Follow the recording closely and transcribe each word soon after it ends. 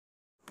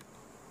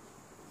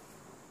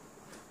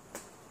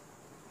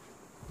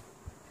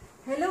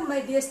Hello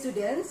my dear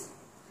students.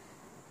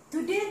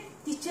 Today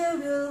teacher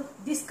will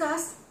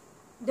discuss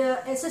the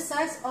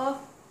exercise of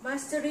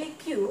Mastery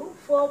Q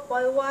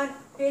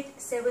 4.1 page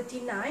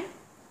 79,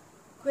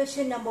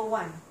 question number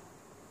 1.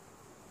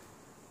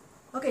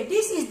 Okay,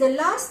 this is the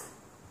last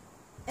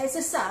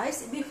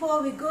exercise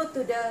before we go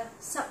to the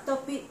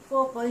subtopic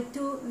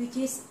 4.2, which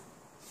is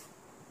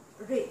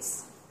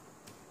rates.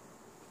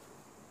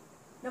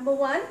 Number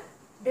 1,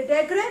 the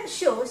diagram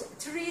shows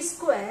three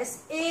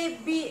squares A,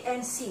 B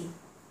and C.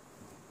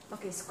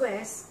 Okay,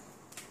 squares.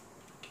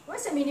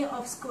 What's the meaning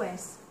of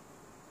squares?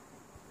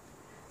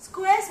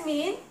 Squares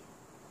mean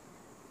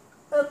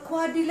a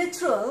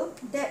quadrilateral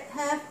that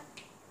have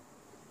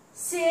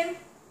same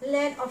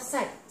length of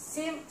side,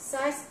 same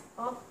size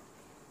of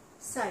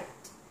side.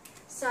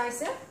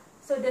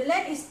 So the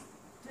length is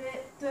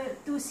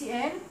 2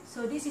 cm.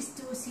 So this is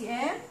 2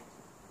 cm,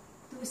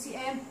 2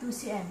 cm, 2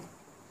 cm.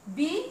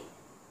 B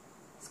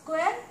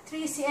square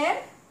 3 cm.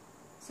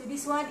 So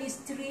this one is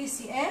 3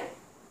 cm,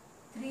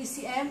 3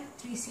 cm,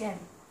 3 cm.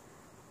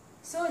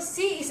 So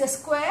C is a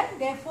square,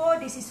 therefore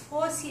this is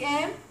 4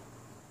 cm,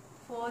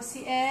 4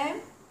 cm,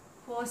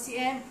 4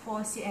 cm, 4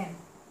 cm.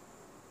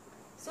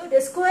 So the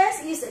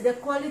squares is the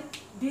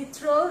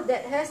quadrilateral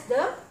that has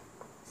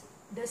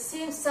the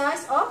same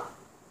size of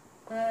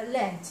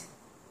length.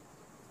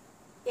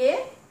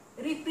 A,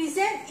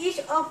 represent each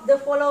of the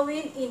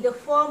following in the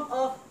form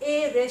of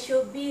A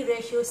ratio B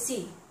ratio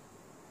C.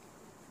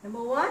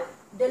 Number 1,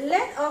 the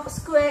length of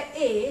square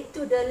A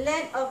to the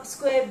length of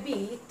square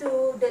B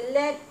to the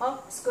length of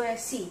square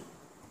C.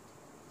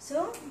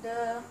 So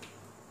the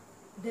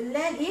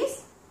length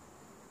is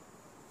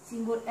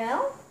symbol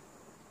L,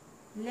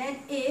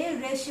 length A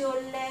ratio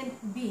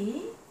length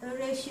B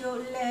ratio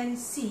length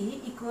C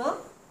equal.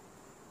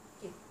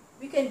 Okay,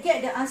 we can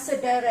get the answer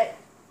direct.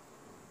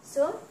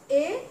 So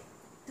A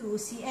 2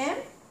 cm,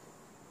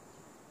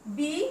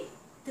 B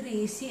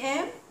 3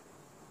 cm,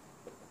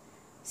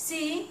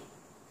 C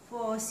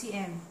 4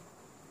 cm.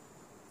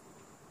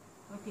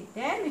 Okay,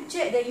 then we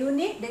check the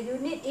unit. The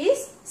unit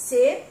is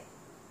same.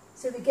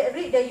 So we get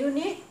rid the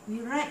unit. We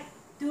write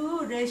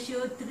 2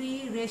 ratio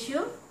 3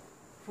 ratio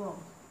 4.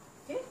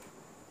 Okay.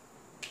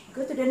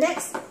 Go to the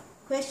next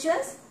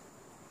questions.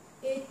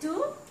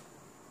 A2.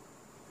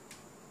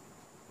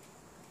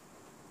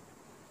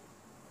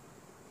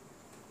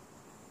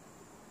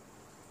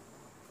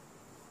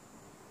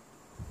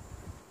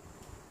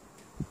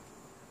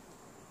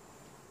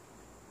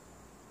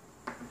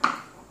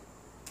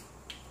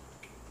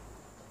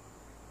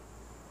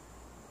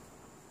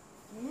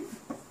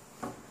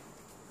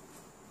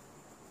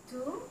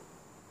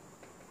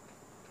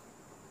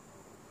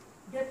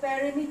 The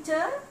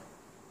perimeter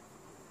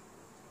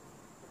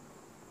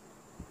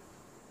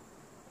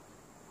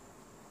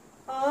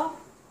of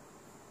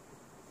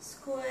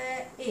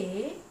square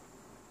A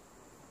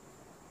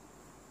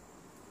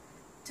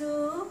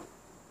to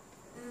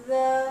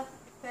the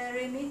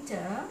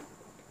perimeter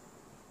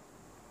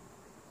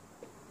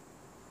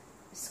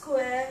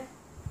square,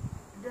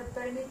 the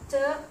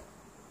perimeter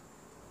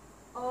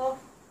of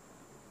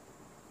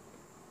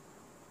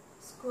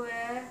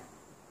square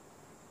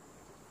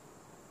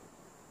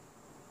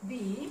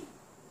B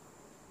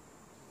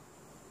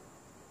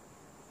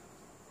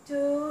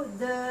to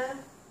the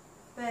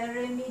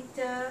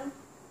perimeter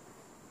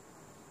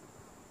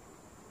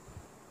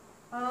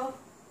of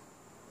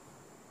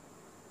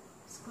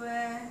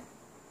square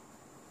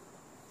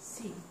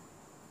C.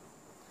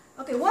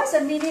 Okay, what's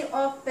the meaning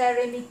of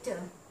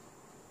perimeter?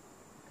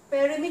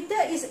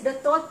 Perimeter is the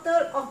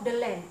total of the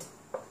length.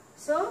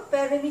 So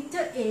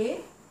perimeter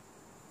A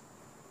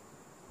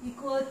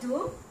equal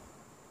to,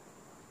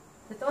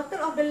 the total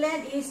of the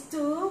length is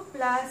 2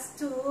 plus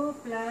 2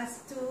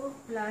 plus 2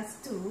 plus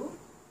 2.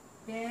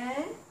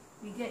 Then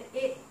we get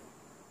 8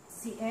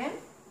 cm.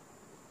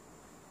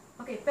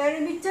 Okay,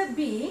 perimeter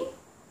B.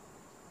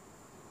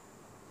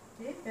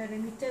 Okay,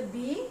 perimeter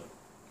B.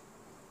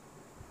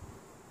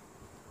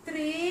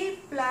 3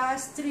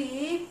 plus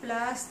 3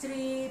 plus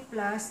 3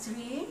 plus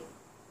 3.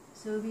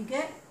 So we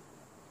get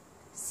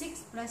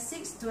 6 plus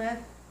 6, 12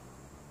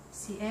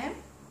 cm.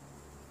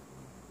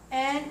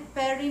 And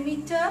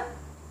perimeter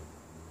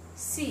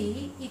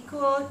C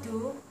equal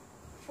to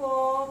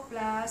 4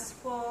 plus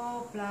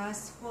 4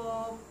 plus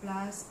 4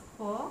 plus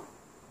 4.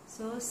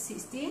 So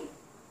 16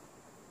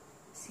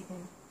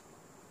 cm.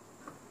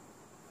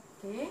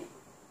 Okay.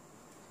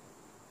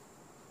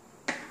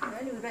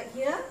 Then we write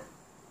here.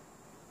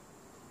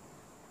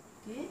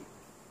 Okay.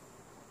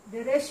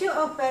 The ratio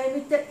of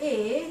perimeter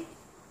A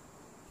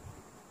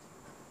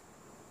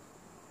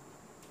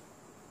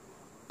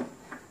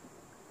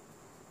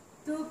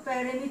to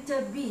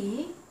perimeter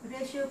B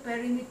ratio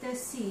perimeter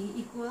C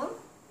equal,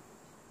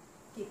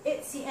 okay,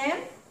 8 cm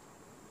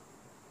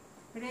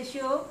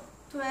ratio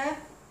 12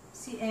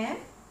 cm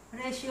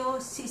ratio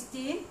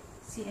 16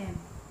 cm.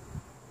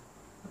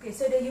 Okay,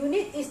 so the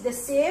unit is the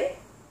same.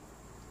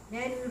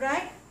 Then we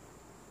write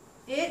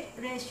 8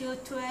 ratio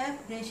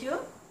 12 ratio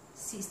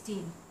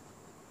 16.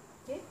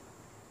 Okay,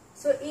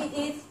 so it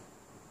is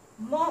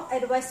more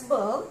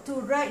advisable to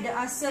write the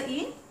answer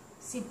in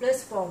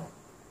simplest form.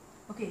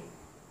 Okay.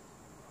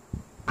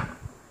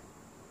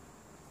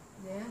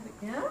 There,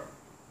 yeah.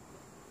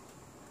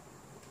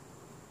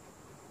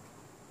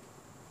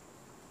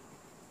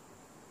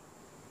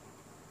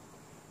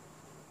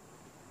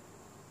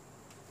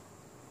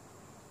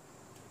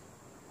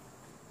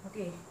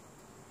 Okay.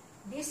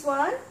 This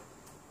one,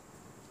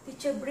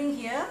 teacher bring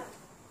here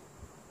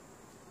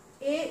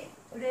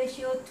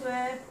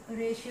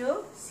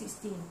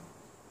 8:12:16.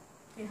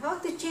 Okay, how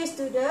to change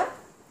to the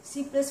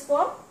simplest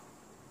form?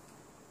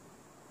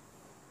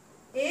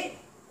 8,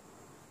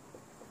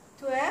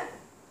 12,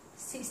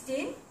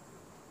 16.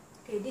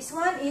 Okay, this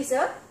one is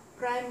a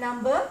prime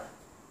number.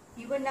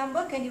 Even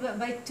number can divide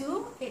by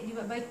 2. 8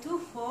 divided by 2,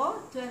 4.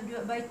 12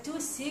 divided by 2,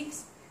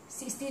 6.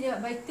 16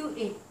 divided by 2,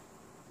 8.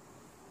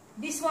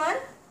 This one,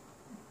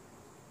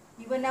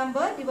 even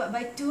number, divide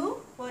by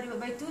 2. 4 divided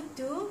by 2,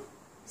 2.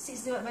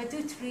 6 divided by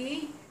 2,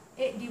 3.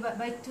 8 divided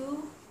by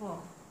 2, 4.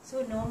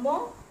 So no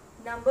more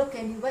number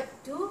can divide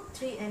 2,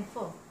 3 and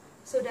 4.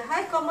 So the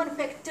high common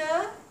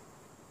factor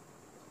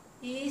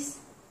is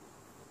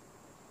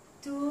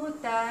 2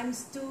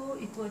 times 2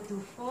 equal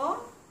to 4.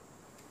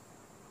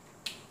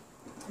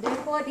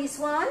 Therefore this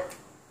one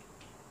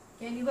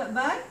can divide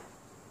by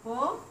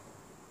 4,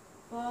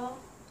 4,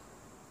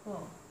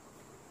 4.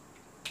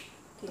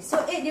 Okay,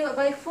 so 8 divided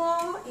by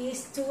 4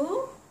 is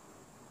 2,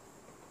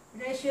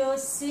 ratio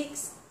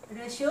 6,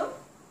 ratio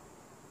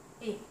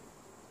 8.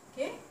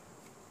 Okay.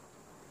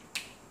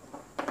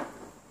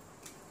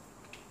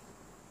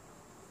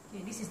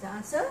 Okay, this is the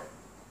answer.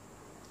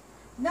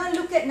 Now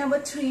look at number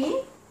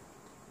 3.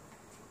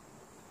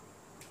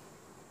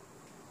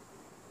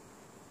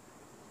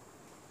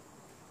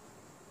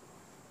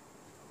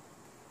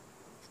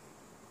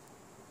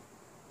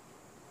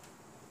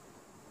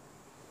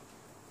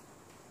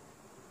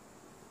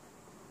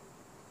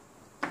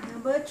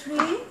 Number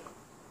 3.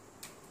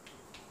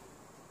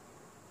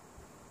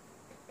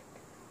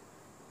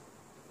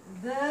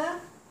 The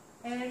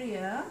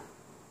area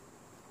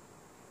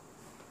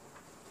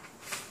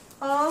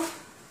of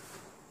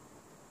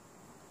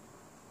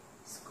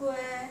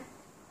square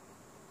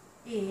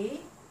A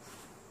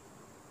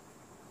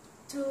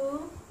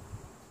to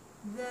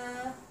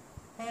the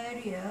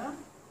area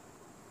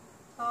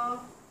of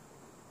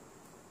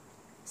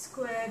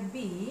square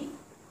B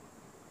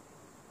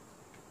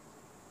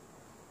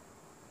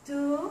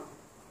to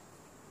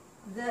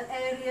the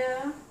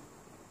area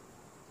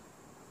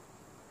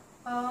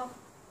of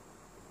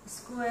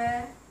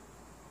square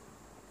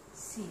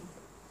C.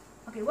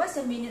 Okay, what's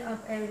the meaning of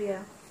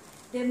area?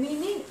 The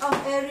meaning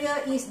of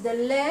area is the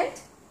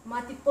length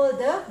multiple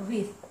the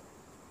width.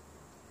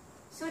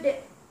 So the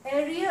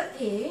area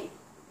A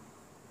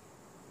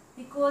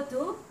equal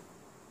to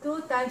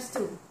 2 times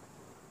 2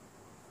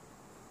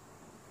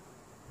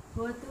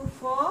 equal to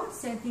 4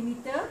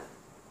 centimeter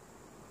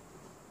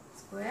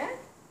square.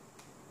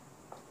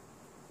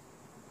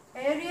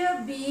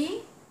 Area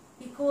B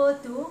equal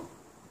to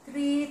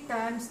 3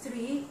 times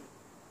 3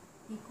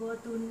 equal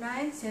to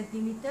 9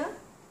 centimeter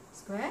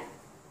square.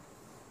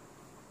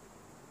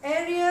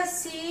 Area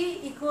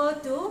C equal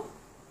to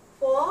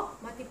 4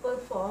 multiple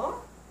 4,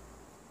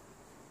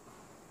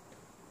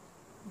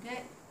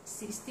 get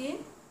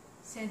 16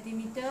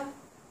 centimeter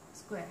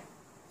square.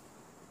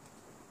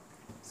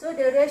 So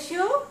the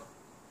ratio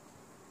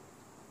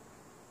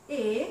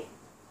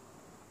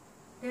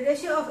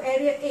of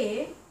area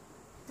A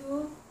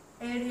to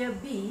area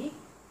B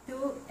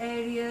to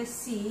area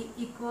C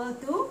equal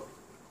to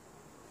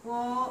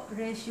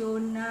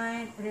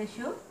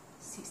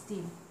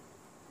 4:9:16.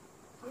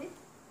 Okay,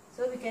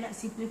 so we cannot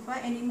simplify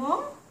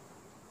anymore.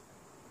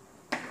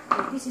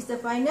 Okay, this is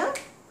the final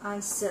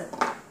answer.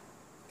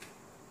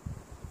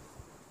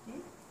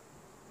 Okay.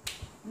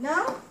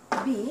 Now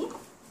B.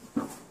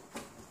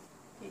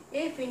 Okay,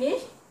 A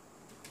finished.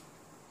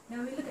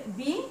 Now we look at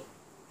B.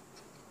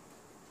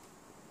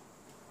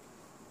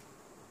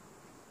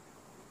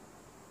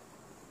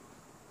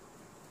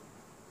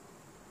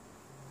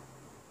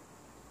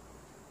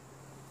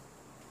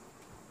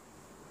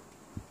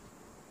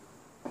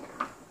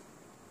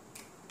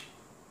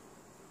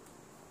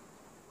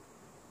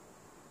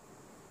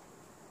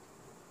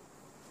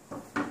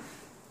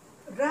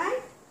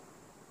 Write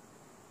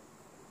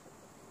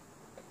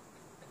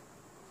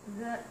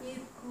the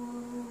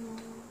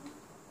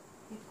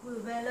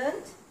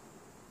equivalent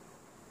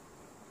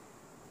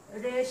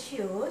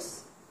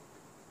ratios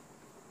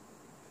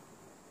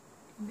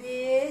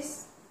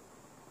based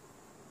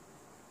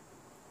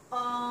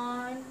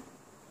on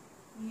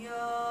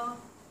your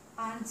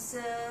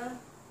answer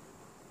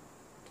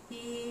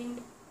in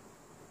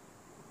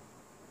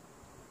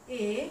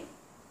A.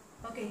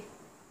 Okay.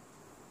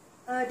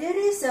 There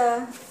is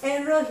a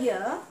error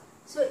here,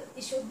 so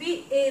it should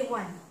be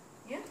A1.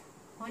 Yeah,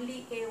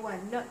 only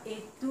A1, not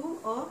A2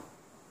 or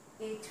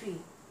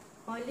A3.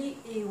 Only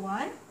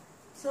A1.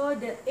 So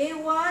the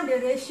A1, the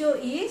ratio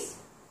is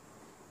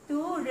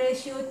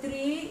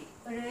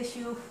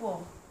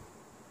 2:3:4.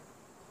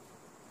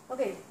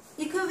 Okay,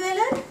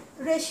 equivalent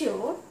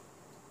ratio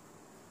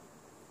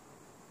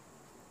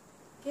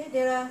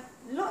there are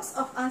lots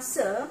of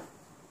answer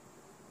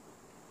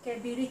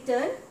can be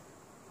written.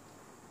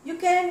 You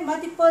can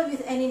multiply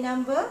with any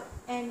number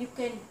and you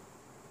can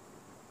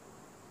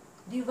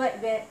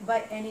divide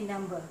by any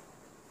number.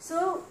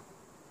 So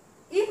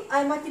if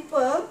I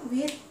multiply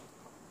with,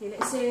 okay,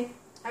 let's say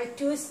I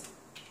choose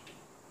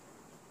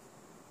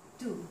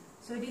 2.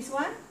 So this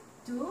one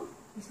 2,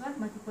 this one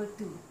multiple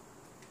 2.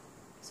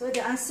 So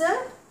the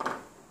answer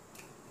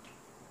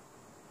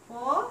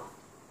 4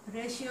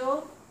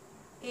 ratio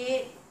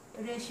 8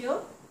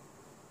 ratio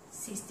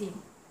 16.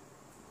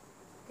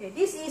 Okay,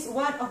 this is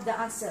one of the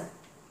answer.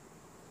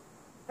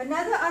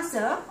 Another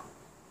answer,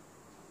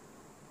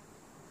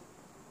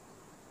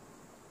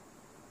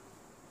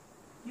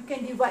 you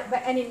can divide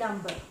by any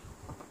number.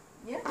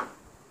 Yeah.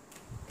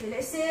 Okay,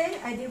 let's say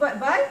I divide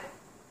by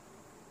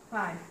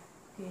 5.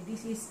 Okay,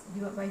 this is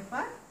divide by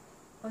 5.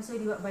 Also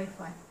divide by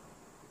 5.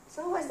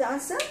 So what's the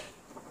answer?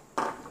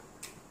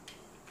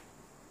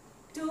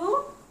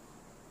 2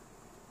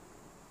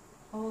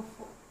 over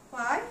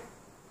 5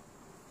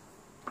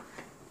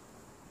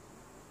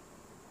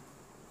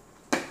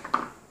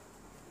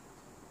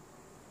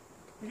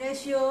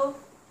 ratio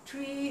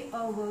 3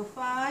 over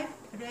 5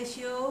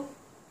 ratio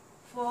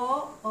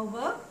 4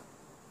 over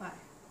 5.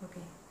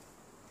 Okay.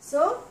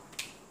 So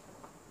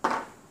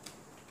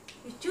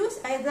you choose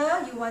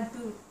either you want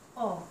to,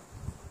 or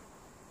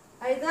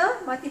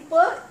either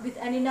multiple with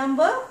any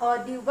number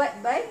or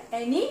divide by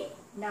any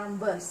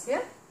numbers.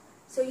 Yeah.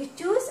 So you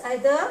choose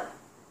either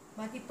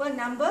multiple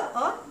number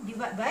or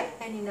divide by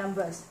any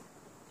numbers.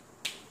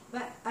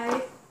 But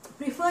I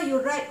prefer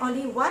you write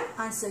only one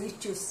answer you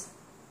choose.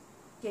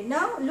 Okay,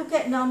 now look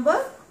at number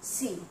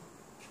C.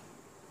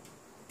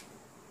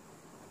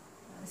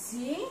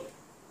 C.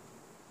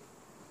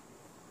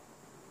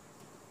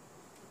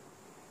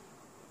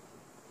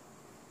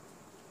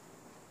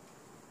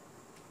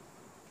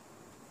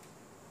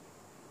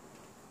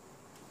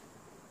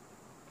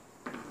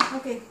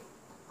 Okay.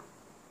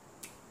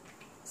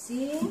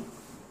 C.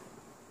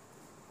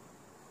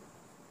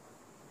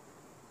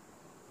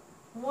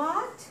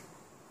 What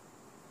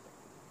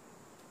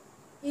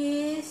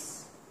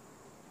is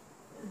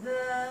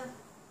the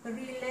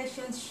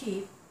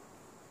relationship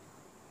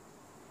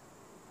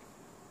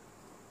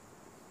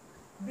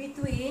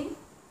between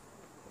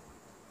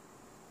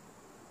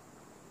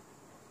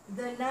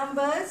the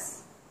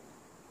numbers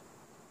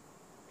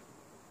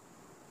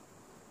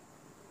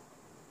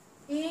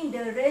in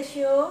the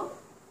ratio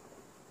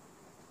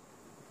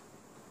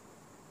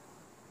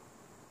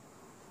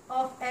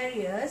of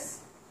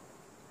areas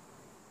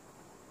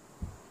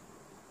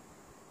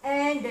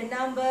and the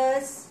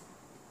numbers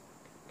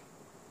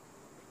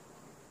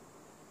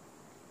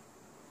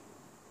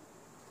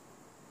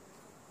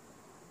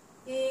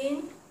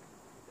in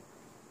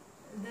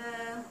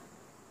the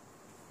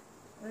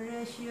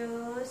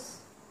ratios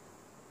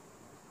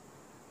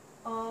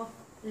of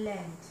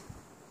length.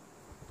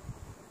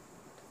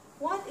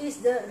 What is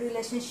the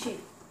relationship?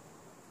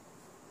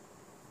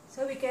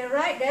 So we can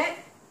write that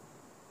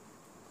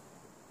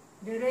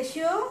the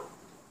ratio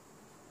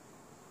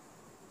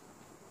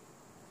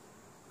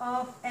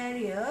of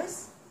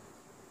areas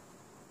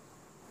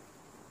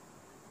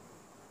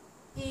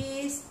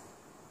is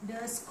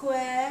the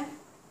square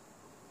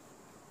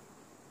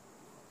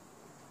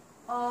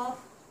of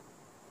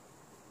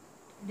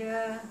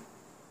the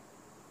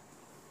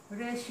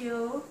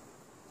ratio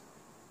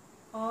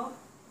of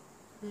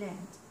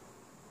length.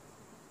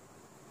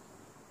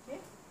 Okay.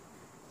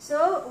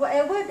 So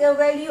whatever the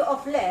value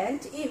of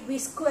length, if we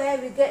square,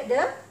 we get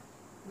the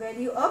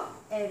value of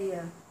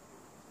area.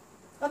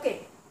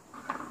 Okay.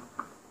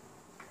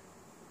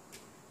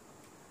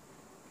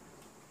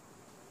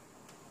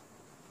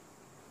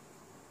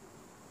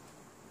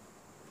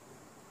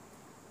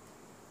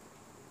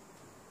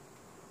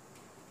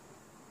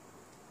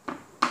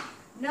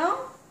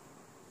 Now,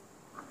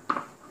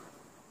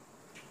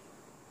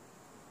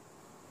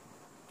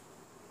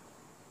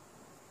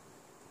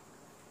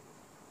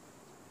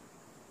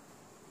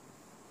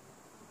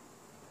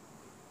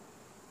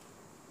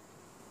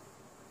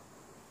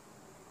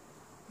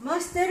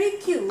 Mastery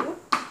Q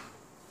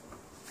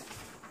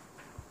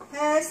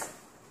has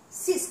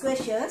 6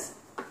 questions.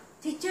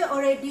 Teacher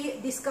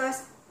already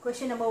discussed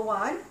question number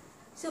 1.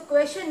 So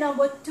question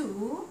number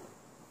 2,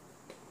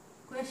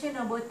 question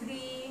number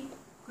 3,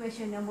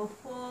 question number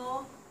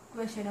 4,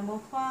 question number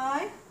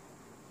 5,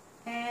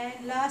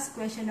 and last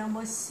question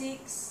number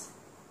 6.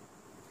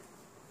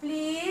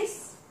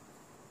 Please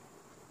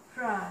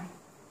try.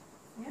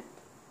 Yeah?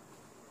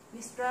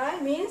 Please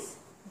try means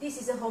this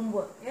is a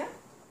homework. Yeah.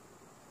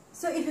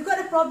 So if you got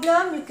a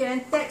problem, you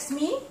can text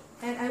me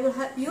and I will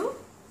help you.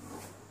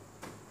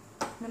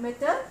 No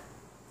matter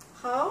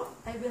how,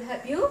 I will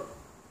help you.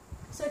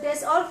 So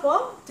that's all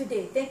for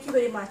today. Thank you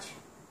very much.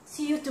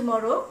 See you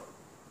tomorrow.